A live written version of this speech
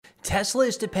Tesla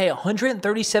is to pay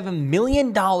 $137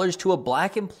 million to a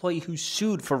black employee who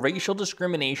sued for racial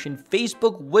discrimination.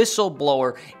 Facebook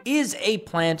whistleblower is a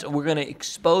plant. We're going to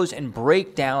expose and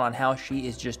break down on how she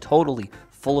is just totally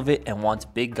full of it and wants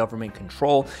big government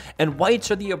control. And whites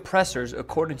are the oppressors,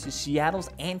 according to Seattle's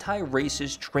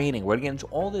anti-racist training. We're going to get into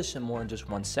all this and more in just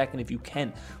 1 second. If you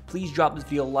can, please drop this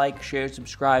video a like, share,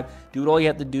 subscribe. Do all you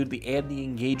have to do to add the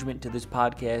engagement to this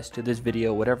podcast, to this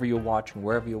video, whatever you're watching,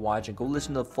 wherever you're watching. Go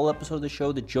listen to the full episode of the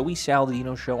show, The Joey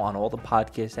Saladino Show, on all the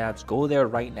podcast apps. Go there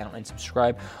right now and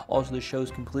subscribe. Also, the show is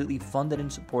completely funded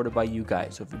and supported by you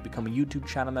guys. So if you become a YouTube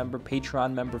channel member,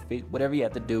 Patreon member, whatever you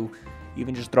have to do,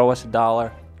 even just throw us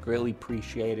 $1. Greatly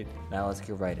appreciated. Now let's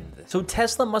get right into this. So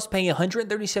Tesla must pay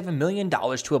 $137 million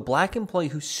to a black employee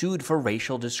who sued for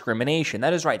racial discrimination.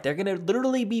 That is right. They're going to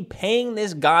literally be paying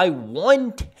this guy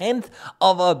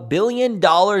 $0.1 billion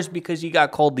because he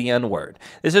got called the N-word.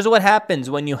 This is what happens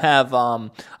when you have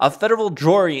a federal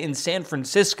jury in San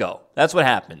Francisco. That's what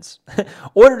happens.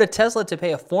 Ordered a Tesla to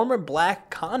pay a former black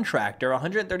contractor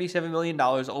 $137 million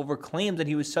over claims that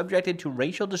he was subjected to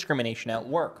racial discrimination at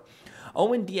work.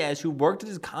 Owen Diaz, who worked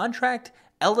as a contract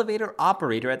elevator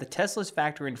operator at the Tesla's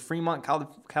factory in Fremont,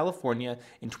 California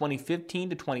in 2015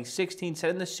 to 2016,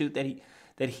 said in the suit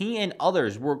that he and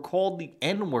others were called the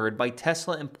N-word by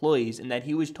Tesla employees and that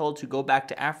he was told to go back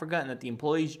to Africa and that the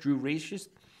employees drew racist,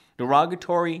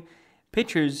 derogatory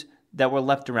pictures that were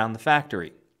left around the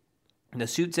factory. The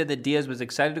suit said that Diaz was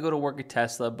excited to go to work at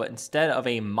Tesla, but instead of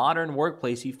a modern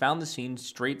workplace, he found the scene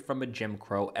straight from a Jim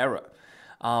Crow era.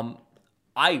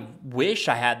 I wish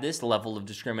I had this level of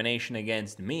discrimination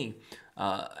against me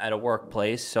at a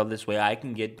workplace, so this way I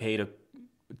can get paid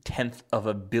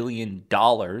 $0.1 billion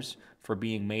for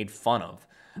being made fun of.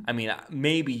 I mean,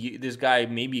 maybe this guy,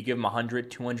 maybe you give him $100,000,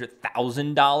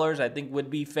 $200,000, I think would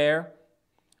be fair.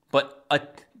 But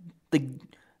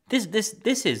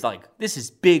this is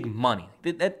big money.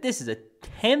 This is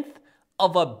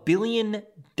 $0.1 billion.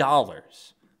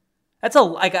 That's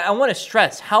I want to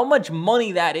stress how much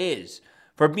money that is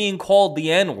for being called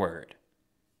the N-word.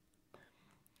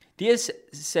 Diaz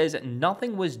says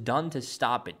nothing was done to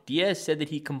stop it. Diaz said that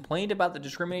he complained about the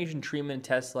discrimination treatment in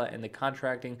Tesla and the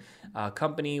contracting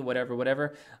company,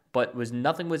 whatever, but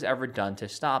nothing was ever done to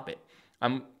stop it.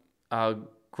 I'm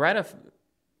gratified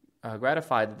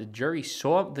that the jury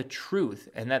saw the truth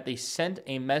and that they sent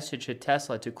a message to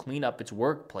Tesla to clean up its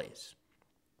workplace.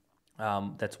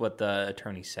 That's what the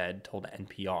attorney said, told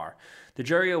NPR. The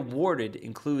jury awarded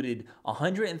included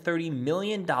 $130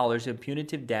 million in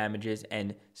punitive damages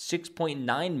and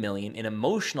 $6.9 million in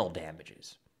emotional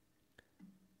damages.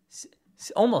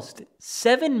 Almost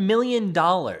 $7 million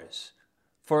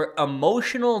for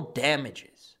emotional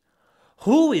damages.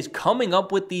 Who is coming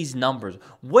up with these numbers?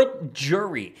 What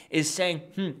jury is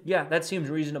saying, yeah, that seems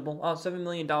reasonable. Oh, $7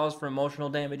 million for emotional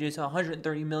damages,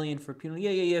 $130 million for punitive.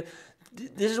 Yeah.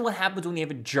 This is what happens when you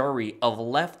have a jury of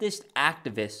leftist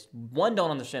activists. One, don't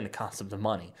understand the concept of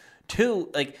money. Two,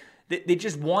 they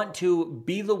just want to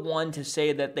be the one to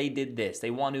say that they did this. They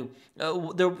want to,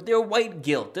 they're white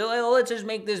guilt. They're like, let's just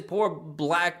make this poor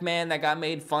black man that got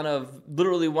made fun of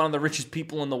literally one of the richest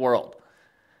people in the world.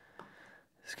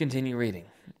 Let's continue reading.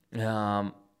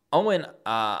 Owen,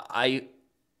 I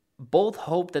both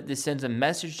hope that this sends a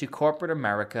message to corporate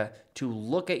America to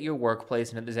look at your workplace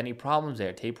and if there's any problems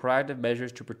there. Take proactive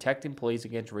measures to protect employees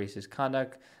against racist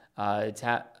conduct. It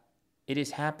is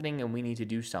happening and we need to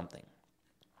do something.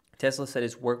 Tesla said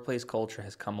its workplace culture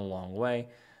has come a long way.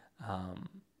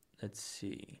 Let's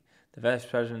see. The vice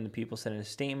president of the People said in a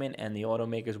statement and the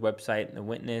automaker's website and the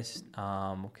witness.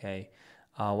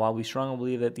 While we strongly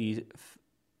believe that these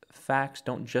facts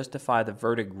don't justify the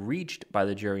verdict reached by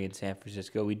the jury in San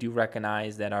Francisco, we do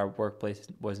recognize that our workplace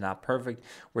was not perfect.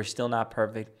 We're still not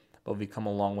perfect, but we've come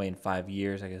a long way in 5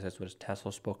 years. I guess that's what a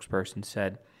Tesla spokesperson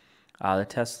said. The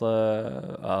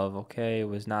Tesla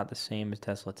was not the same as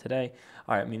Tesla today.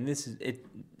 All right, I mean, it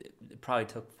probably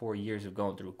took 4 years of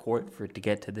going through court for it to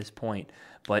get to this point,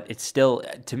 but it's still,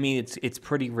 to me, it's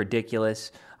pretty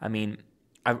ridiculous. I mean,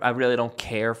 I really don't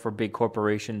care for big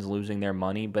corporations losing their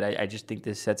money, but I just think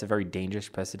this sets a very dangerous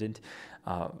precedent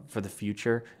for the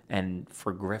future and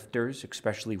for grifters,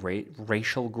 especially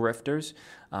racial grifters.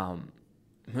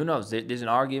 Who knows? There's an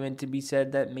argument to be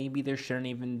said that maybe there shouldn't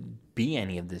even be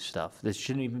any of this stuff. There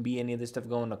shouldn't even be any of this stuff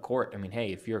going to court. I mean,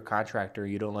 hey, if you're a contractor,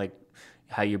 you don't like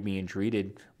how you're being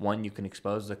treated. One, you can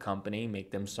expose the company,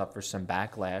 make them suffer some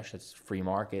backlash. That's free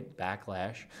market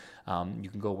backlash. You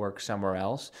can go work somewhere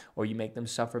else, or you make them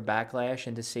suffer backlash,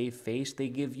 and to save face, they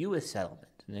give you a settlement.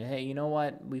 And then, hey, you know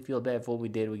what? We feel bad for what we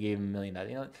did. We gave them $1 million.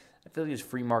 You know, I feel like there's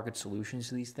free market solutions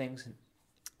to these things.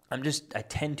 I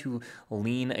tend to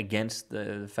lean against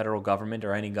the federal government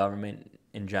or any government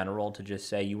in general to just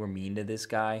say you were mean to this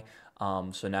guy.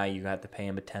 So now you have to pay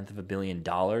him $1/10 billion,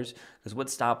 because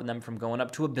what's stopping them from going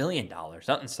up to $1 billion?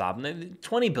 Nothing's stopping them.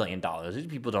 $20 billion. These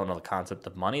people don't know the concept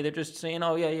of money. They're just saying,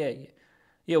 oh,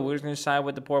 yeah, we're just going to side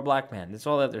with the poor black man. That's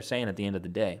all that they're saying at the end of the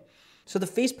day. So the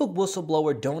Facebook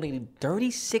whistleblower donated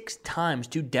 36 times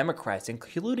to Democrats,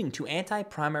 including to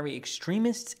anti-primary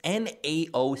extremists and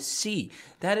AOC.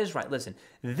 That is right. Listen,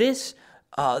 this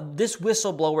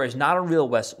whistleblower is not a real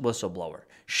whistleblower.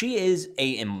 She is,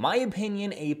 in my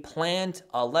opinion, a plant,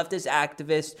 a leftist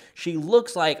activist. She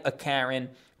looks like a Karen.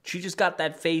 She just got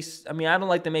that face. I mean, I don't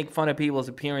like to make fun of people's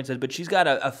appearances, but she's got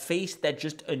a face that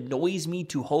just annoys me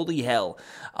to holy hell.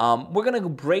 We're going to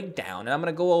break down, and I'm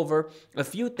going to go over a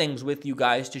few things with you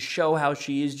guys to show how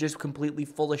she is just completely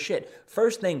full of shit.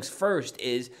 First things first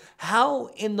is, how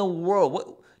in the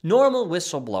world, normal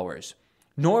whistleblowers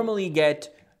normally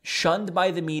get shunned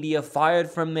by the media, fired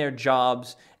from their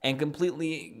jobs, and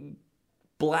completely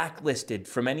blacklisted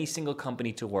from any single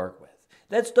company to work with.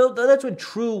 That's what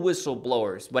true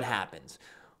whistleblowers, what happens.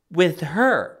 With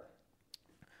her,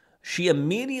 she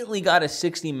immediately got a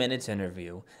 60 Minutes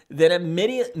interview, then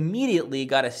immediately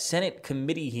got a Senate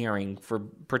committee hearing for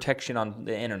protection on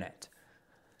the internet.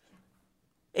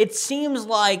 It seems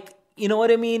like, you know what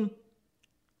I mean?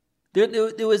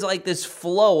 There was like this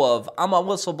flow of, I'm a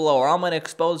whistleblower, I'm going to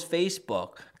expose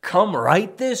Facebook. Come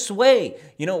right this way.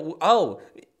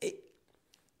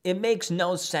 It makes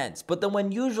no sense. But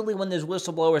then usually when there's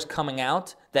whistleblowers coming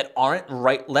out that aren't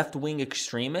left-wing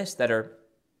extremists, that are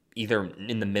either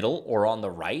in the middle or on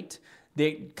the right,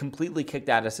 they're completely kicked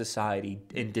out of society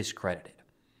and discredited.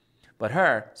 But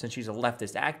her, since she's a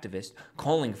leftist activist,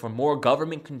 calling for more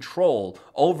government control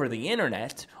over the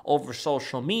internet, over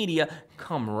social media,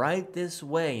 come right this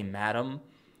way, madam.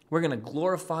 We're going to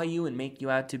glorify you and make you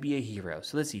out to be a hero.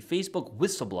 So let's see. Facebook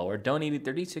whistleblower donated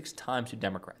 36 times to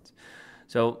Democrats.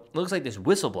 So it looks like this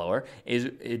whistleblower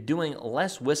is doing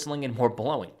less whistling and more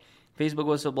blowing. Facebook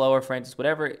whistleblower Francis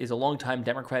Whatever is a longtime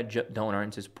Democrat donor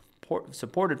and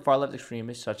supported far-left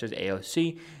extremists such as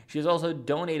AOC. She has also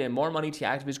donated more money to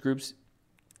activist groups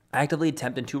actively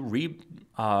attempting to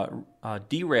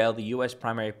derail the U.S.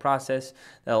 primary process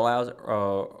that allows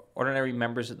ordinary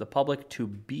members of the public to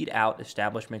beat out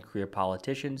establishment career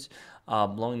politicians.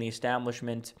 Blowing the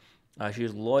establishment, she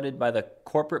was lauded by the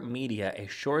corporate media, a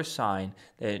sure sign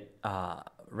that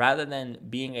rather than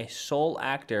being a sole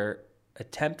actor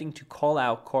attempting to call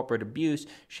out corporate abuse,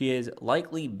 she is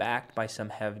likely backed by some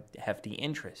hefty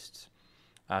interests.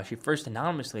 She first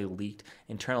anonymously leaked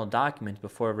internal documents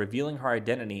before revealing her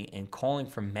identity and calling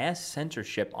for mass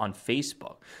censorship on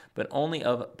Facebook, but only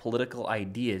of political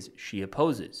ideas she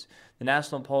opposes. The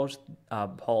National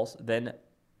Pulse then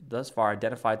thus far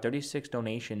identified 36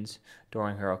 donations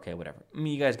during her. Okay, whatever. I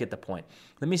mean, you guys get the point.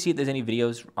 Let me see if there's any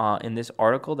videos in this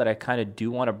article that I kind of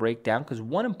do want to break down, because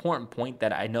one important point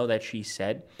that I know that she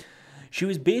said, she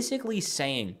was basically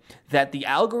saying that the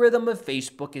algorithm of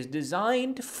Facebook is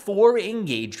designed for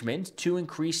engagement to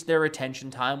increase their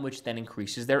attention time, which then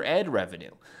increases their ad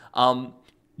revenue.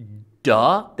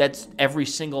 That's every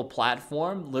single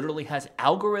platform literally has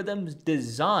algorithms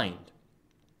designed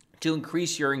to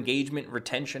increase your engagement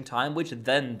retention time, which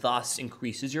then thus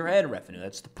increases your ad revenue.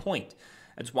 That's the point.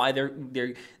 That's why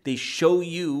they show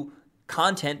you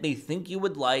content they think you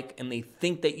would like and they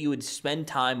think that you would spend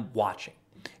time watching.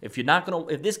 If you're not gonna,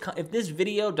 if this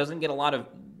video doesn't get a lot of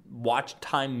watch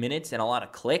time minutes and a lot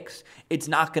of clicks, it's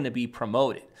not going to be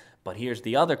promoted. But here's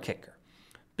the other kicker: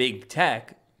 big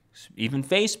tech, even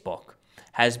Facebook,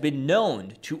 has been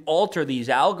known to alter these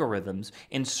algorithms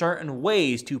in certain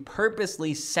ways to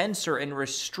purposely censor and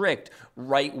restrict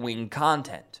right-wing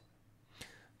content.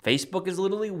 Facebook is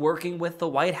literally working with the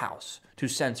White House to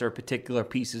censor particular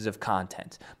pieces of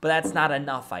content. But that's not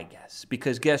enough, I guess,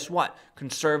 because guess what?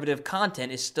 Conservative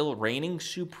content is still reigning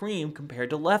supreme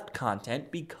compared to left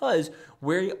content, because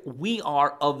we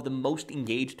are of the most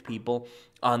engaged people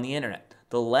on the internet.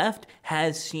 The left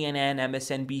has CNN,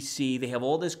 MSNBC. They have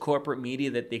all this corporate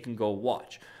media that they can go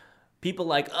watch. People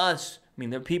like us, I mean,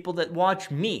 there are people that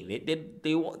watch me.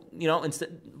 They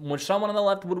instead, when someone on the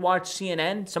left would watch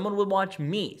CNN, someone would watch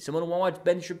me. Someone would watch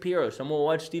Ben Shapiro. Someone would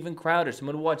watch Steven Crowder.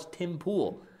 Someone would watch Tim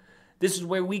Pool. This is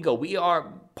where we go. We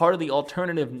are part of the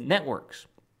alternative networks.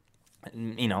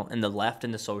 And the left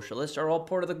and the socialists are all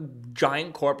part of the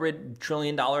giant corporate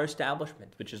trillion-dollar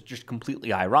establishment, which is just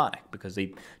completely ironic because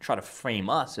they try to frame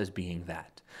us as being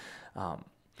that.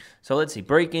 So let's see.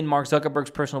 Break in. Mark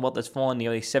Zuckerberg's personal wealth has fallen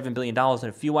nearly $7 billion in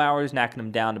a few hours, knocking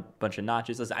him down a bunch of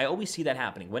notches. Listen, I always see that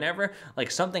happening. Whenever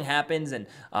like something happens and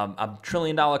a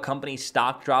trillion-dollar company's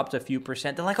stock drops a few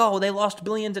percent, they're like, oh, they lost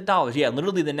billions of dollars. Yeah,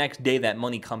 literally the next day that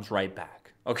money comes right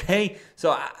back. Okay?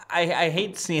 So I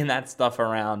hate seeing that stuff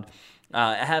around.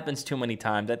 It happens too many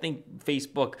times. I think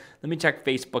Facebook, let me check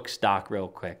Facebook stock real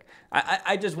quick.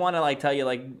 I just want to tell you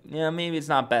maybe it's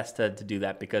not best to do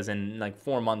that because in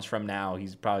 4 months from now,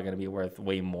 he's probably going to be worth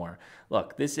way more.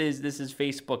 Look, this is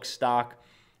Facebook stock.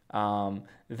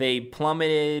 They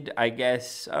plummeted, I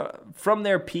guess, from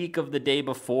their peak of the day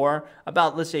before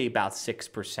let's say about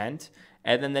 6%.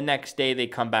 And then the next day they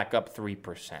come back up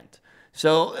 3%.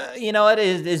 So,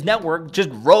 his network just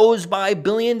rose by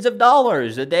billions of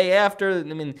dollars a day after. I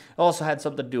mean, it also had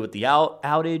something to do with the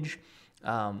outage.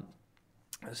 I'll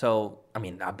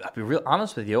be real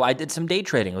honest with you. I did some day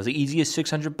trading. It was the easiest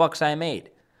 $600 I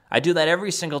made. I do that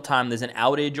every single time there's an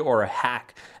outage or a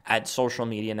hack at social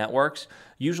media networks.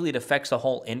 Usually it affects the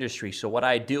whole industry. So what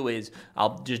I do is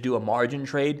I'll just do a margin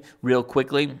trade real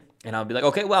quickly. And I'll be like,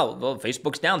 okay, well,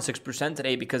 Facebook's down 6%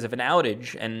 today because of an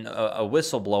outage and a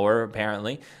whistleblower,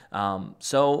 apparently.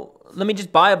 So let me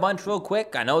just buy a bunch real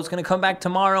quick. I know it's going to come back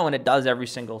tomorrow, and it does every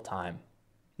single time.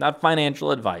 Not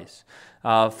financial advice.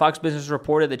 Fox Business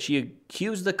reported that she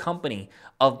accused the company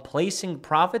of placing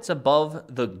profits above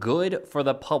the good for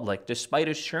the public, despite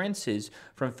assurances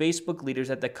from Facebook leaders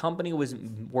that the company was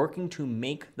working to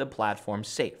make the platform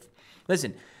safe.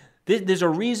 Listen, there's a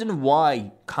reason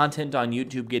why content on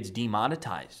YouTube gets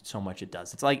demonetized so much it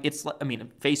does.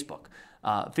 Facebook.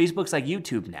 Facebook's like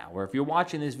YouTube now, where if you're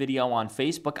watching this video on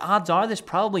Facebook, odds are there's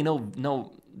probably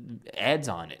no ads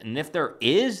on it. And if there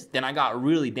is, then I got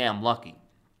really damn lucky.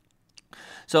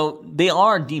 So they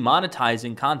are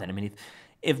demonetizing content. I mean,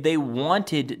 if they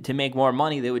wanted to make more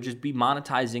money, they would just be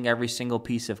monetizing every single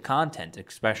piece of content,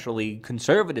 especially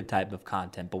conservative type of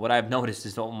content. But what I've noticed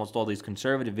is almost all these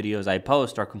conservative videos I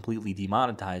post are completely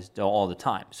demonetized all the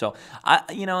time. So,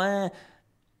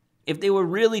 if they were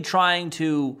really trying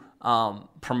to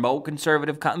promote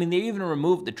conservative content, they even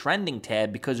removed the trending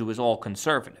tab because it was all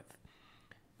conservative.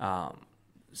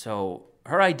 So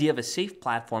her idea of a safe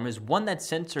platform is one that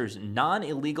censors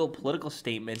non-illegal political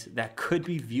statements that could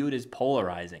be viewed as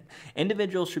polarizing.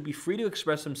 Individuals should be free to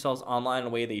express themselves online in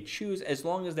a way they choose as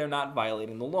long as they're not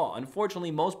violating the law. Unfortunately,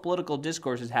 most political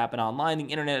discourses happen online. The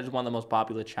internet is one of the most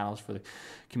popular channels for the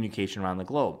communication around the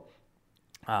globe.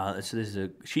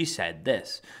 She said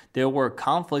this: there were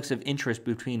conflicts of interest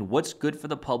between what's good for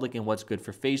the public and what's good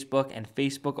for Facebook, and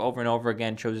Facebook over and over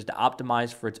again chose to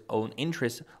optimize for its own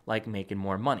interests, like making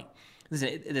more money.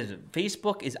 Listen,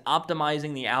 Facebook is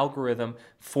optimizing the algorithm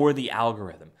for the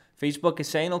algorithm. Facebook is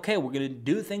saying, okay, we're going to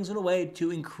do things in a way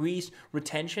to increase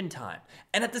retention time.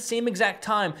 And at the same exact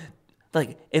time,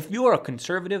 if you are a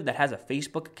conservative that has a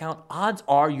Facebook account, odds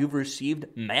are you've received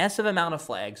massive amount of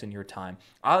flags in your time.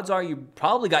 Odds are you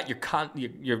probably got your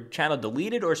channel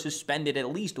deleted or suspended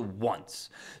at least once.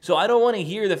 So I don't want to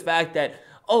hear the fact that,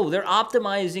 they're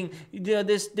optimizing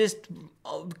this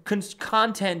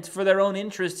content for their own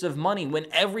interests of money when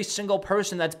every single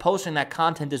person that's posting that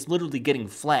content is literally getting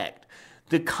flagged.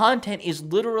 The content is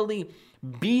literally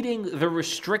beating the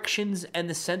restrictions and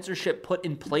the censorship put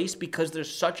in place because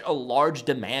there's such a large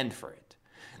demand for it.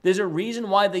 There's a reason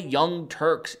why the Young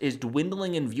Turks is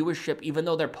dwindling in viewership even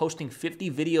though they're posting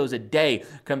 50 videos a day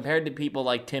compared to people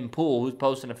like Tim Pool who's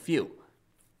posting a few.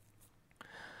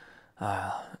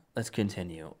 Let's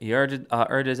continue. Jack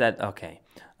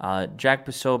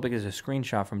Posobiec is a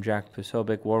screenshot from Jack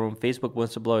Posobiec War Room. Facebook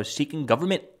whistleblowers seeking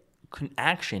government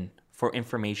action for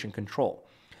information control.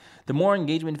 The more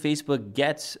engagement Facebook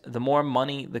gets, the more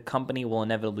money the company will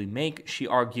inevitably make. She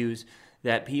argues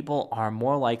that people are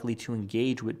more likely to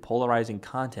engage with polarizing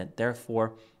content.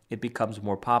 Therefore, it becomes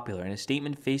more popular. In a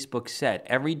statement, Facebook said,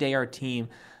 every day our teams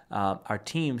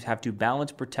have to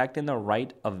balance protecting the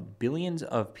right of billions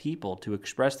of people to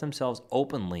express themselves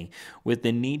openly with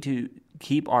the need to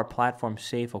keep our platform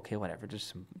safe. Okay, whatever, just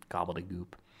some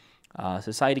gobbledygook.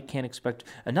 Society can't expect.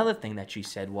 Another thing that she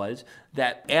said was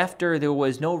that after there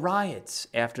was no riots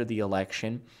after the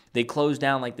election, they closed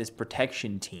down this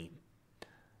protection team.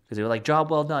 Because they were like,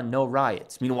 job well done, no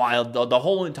riots. Meanwhile, the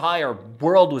whole entire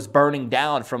world was burning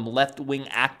down from left-wing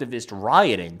activist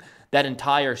rioting that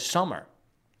entire summer.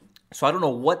 So I don't know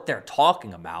what they're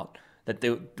talking about, that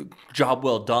the job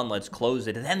well done, let's close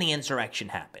it. And then the insurrection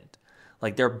happened.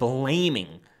 They're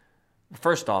blaming.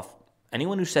 First off,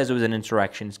 anyone who says it was an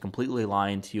insurrection is completely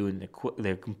lying to you, and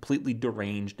they're completely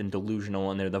deranged and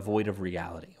delusional, and they're devoid of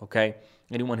reality, okay?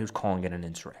 Anyone who's calling it an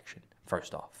insurrection,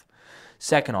 first off.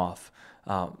 Second off,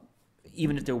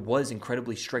 even if there was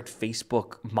incredibly strict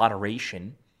Facebook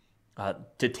moderation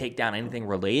to take down anything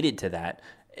related to that,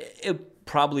 it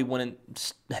probably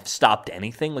wouldn't have stopped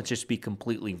anything. Let's just be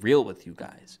completely real with you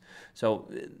guys.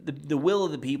 So the will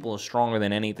of the people is stronger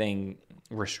than anything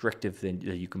restrictive that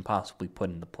you can possibly put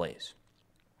into place.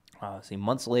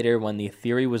 Months later, when the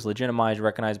theory was legitimized,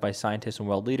 recognized by scientists and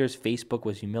world leaders, Facebook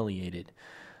was humiliated.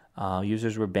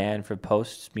 Users were banned for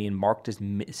posts being marked as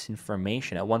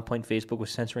misinformation. At one point, Facebook was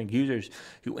censoring users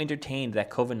who entertained that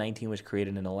COVID-19 was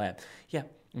created in a lab. Yeah,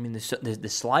 I mean, the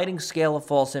sliding scale of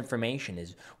false information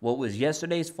is what was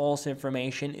yesterday's false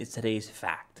information is today's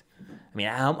fact. I mean,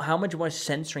 how much more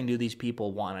censoring do these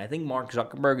people want? I think Mark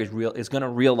Zuckerberg is going to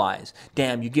realize,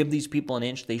 damn, you give these people an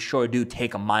inch, they sure do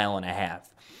take a mile and a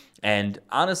half. And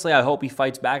honestly, I hope he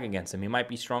fights back against him. He might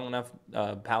be strong enough,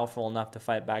 powerful enough to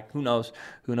fight back. Who knows?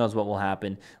 Who knows what will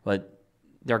happen? But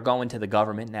they're going to the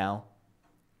government now.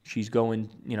 She's going,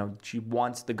 she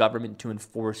wants the government to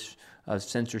enforce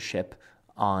censorship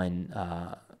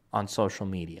on social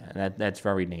media. And that's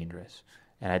very dangerous.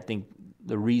 And I think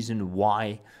the reason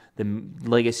why the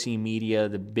legacy media,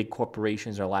 the big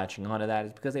corporations are latching onto that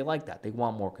is because they like that. They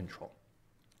want more control.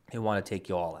 They want to take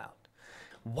you all out.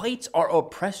 Whites are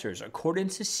oppressors, according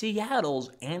to Seattle's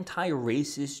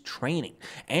anti-racist training.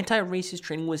 Anti-racist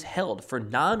training was held for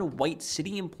non-white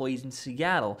city employees in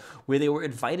Seattle, where they were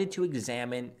invited to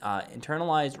examine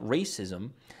internalized racism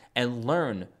and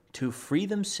learn to free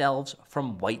themselves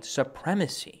from white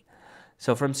supremacy.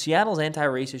 So from Seattle's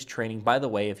anti-racist training, by the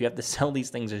way, if you have to sell these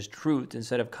things as truth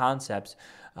instead of concepts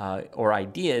or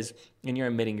ideas, then you're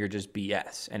admitting you're just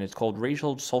BS. And it's called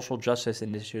Racial Social Justice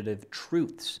Initiative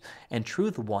Truths. And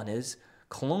truth one is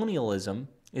colonialism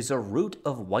is a root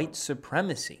of white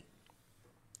supremacy.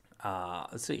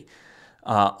 Let's see.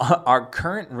 Our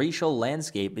current racial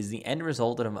landscape is the end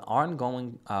result of an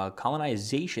ongoing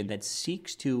colonization that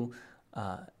seeks to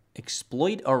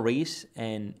exploit a race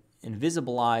and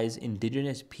invisibilize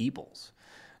indigenous peoples.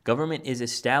 Government is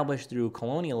established through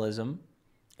colonialism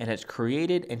and has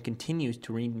created and continues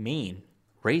to remain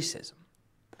racism.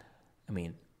 I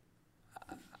mean,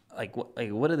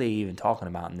 what are they even talking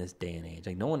about in this day and age?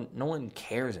 Like, no one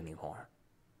cares anymore.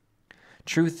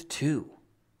 Truth two.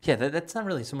 Yeah, that's not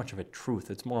really so much of a truth.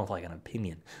 It's more of like an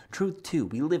opinion. Truth two.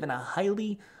 We live in a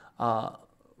highly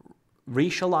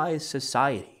racialized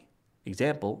society.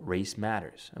 Example, race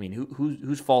matters. I mean,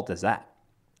 whose fault is that?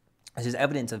 This is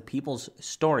evidence of people's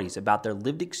stories about their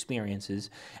lived experiences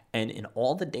and in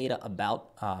all the data about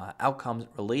outcomes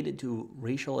related to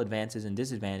racial advances and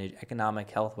disadvantage, economic,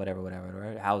 health,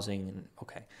 whatever, housing.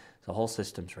 Okay, the whole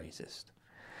system's racist.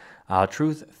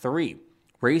 Truth three,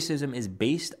 racism is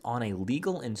based on a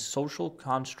legal and social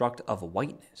construct of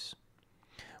whiteness.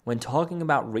 When talking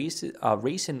about race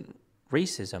and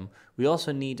racism, we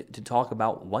also need to talk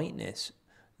about whiteness,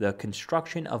 the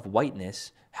construction of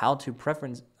whiteness, how to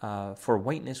preference for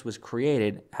whiteness was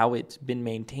created, how it's been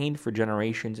maintained for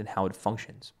generations, and how it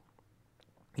functions.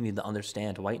 You need to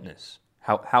understand whiteness,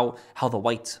 how the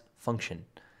whites function.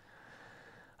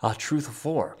 Truth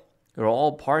four. They're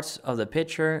all parts of the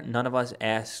picture. None of us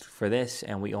asked for this,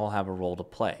 and we all have a role to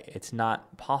play. It's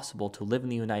not possible to live in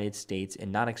the United States and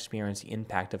not experience the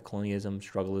impact of colonialism,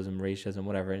 strugglism, racism,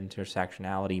 whatever,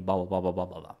 intersectionality, blah, blah, blah, blah, blah,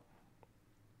 blah, blah.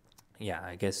 Yeah,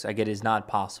 I get it's not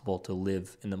possible to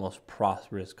live in the most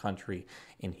prosperous country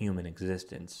in human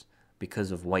existence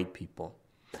because of white people.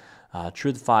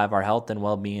 Truth 5, our health and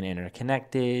well-being are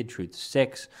interconnected. Truth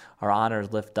 6, our honor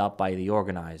is lifted up by the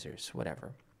organizers,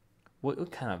 whatever.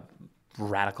 What kind of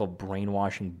radical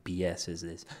brainwashing BS is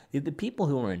this? The people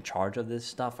who are in charge of this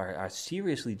stuff are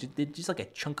seriously, just like a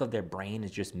chunk of their brain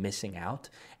is just missing out.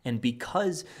 And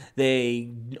because they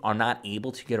are not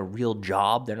able to get a real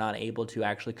job, they're not able to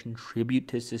actually contribute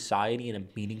to society in a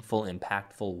meaningful,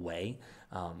 impactful way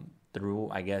through,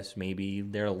 I guess, maybe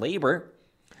their labor,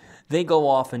 they go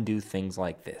off and do things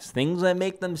like this. Things that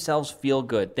make themselves feel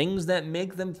good. Things that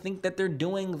make them think that they're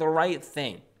doing the right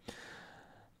thing.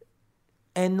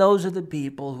 And those are the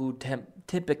people who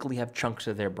typically have chunks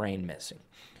of their brain missing.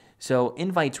 So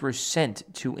invites were sent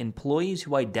to employees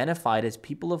who identified as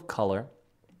people of color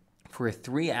for a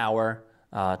 3-hour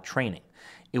training.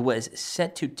 It was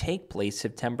set to take place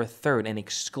September 3rd and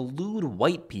exclude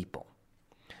white people.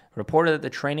 Reported that the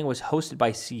training was hosted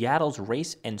by Seattle's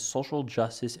Race and Social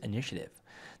Justice Initiative.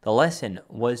 The lesson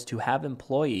was to have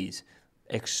employees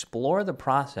explore the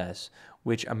process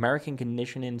which American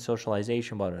conditioning,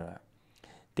 socialization, blah, blah, blah.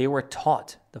 They were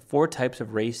taught the 4 types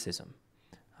of racism.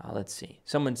 Let's see.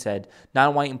 Someone said,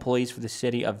 non-white employees for the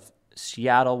city of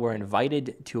Seattle were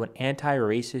invited to an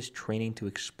anti-racist training to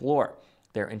explore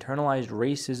their internalized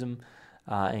racism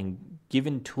and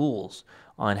given tools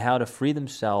on how to free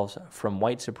themselves from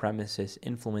white supremacist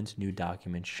influence, new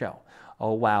documents show.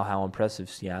 Oh, wow, how impressive,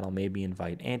 Seattle. Maybe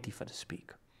invite Antifa to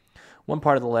speak. One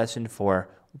part of the lesson for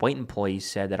white employees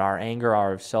said that our anger,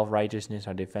 our self-righteousness,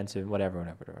 our defensive,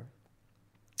 whatever.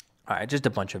 All right, just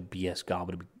a bunch of BS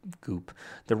gobbledygook.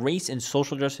 The Race and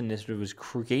Social Justice Initiative was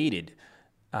created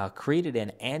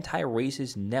an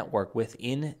anti-racist network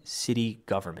within city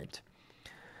government.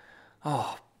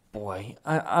 Oh, boy.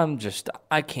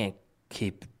 I can't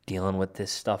keep dealing with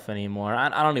this stuff anymore. I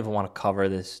don't even want to cover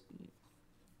this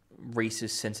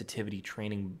racist sensitivity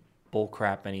training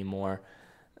bullcrap anymore.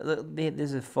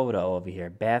 There's a photo over here.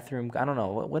 Bathroom. I don't know.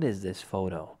 What is this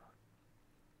photo?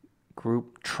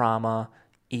 Group trauma,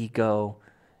 ego.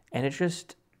 And it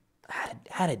just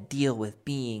how to deal with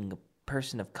being a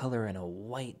person of color in a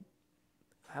white.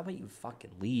 How about you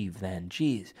fucking leave then?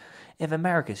 Jeez. If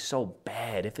America's so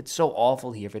bad, if it's so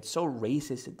awful here, if it's so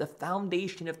racist, if the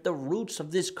foundation, if the roots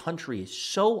of this country is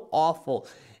so awful,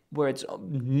 where it's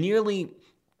nearly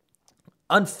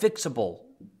unfixable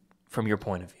from your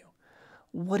point of view,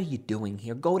 what are you doing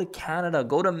here? Go to Canada,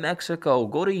 go to Mexico,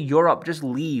 go to Europe, just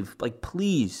leave. Like,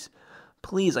 please,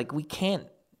 like, we can't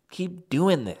keep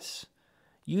doing this.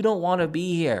 You don't want to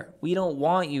be here. We don't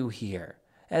want you here.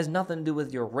 It has nothing to do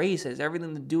with your race. It has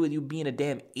everything to do with you being a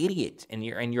damn idiot and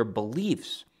your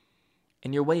beliefs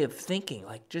and your way of thinking.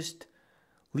 Like, just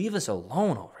leave us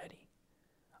alone already.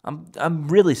 I'm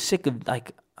really sick of,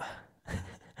 like,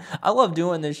 I love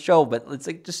doing this show, but it's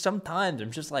like just sometimes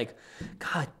I'm just like,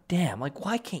 God damn, like,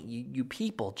 why can't you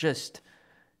people just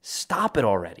stop it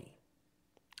already?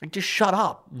 Like, just shut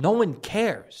up. No one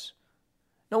cares.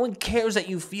 No one cares that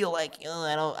you feel like,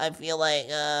 I feel like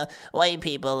white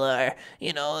people are,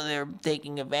 they're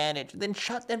taking advantage. Then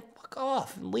fuck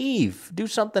off and leave. Do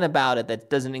something about it that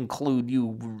doesn't include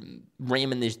you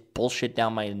ramming this bullshit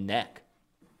down my neck.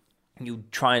 You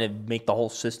trying to make the whole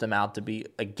system out to be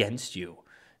against you.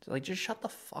 It's like, just shut the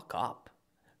fuck up.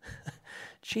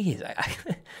 Jeez,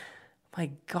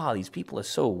 my God, these people are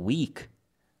so weak.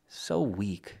 So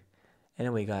weak.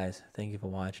 Anyway, guys, thank you for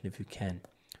watching. If you can,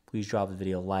 please drop the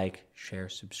video a like, share,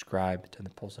 subscribe, turn the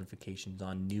post notifications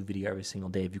on. New video every single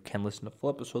day. If you can, listen to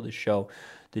full episode of the show,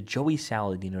 The Joey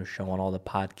Saladino Show, on all the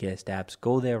podcast apps.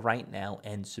 Go there right now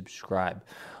and subscribe.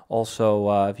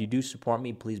 Also, if you do support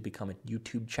me, please become a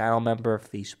YouTube channel member,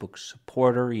 Facebook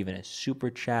supporter, even a super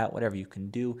chat, whatever you can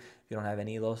do. If you don't have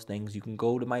any of those things, you can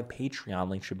go to my Patreon.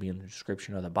 Link should be in the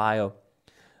description or the bio.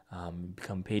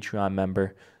 Become a Patreon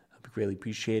member. I'd be greatly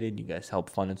appreciated. You guys help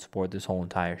fund and support this whole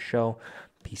entire show.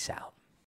 Peace out.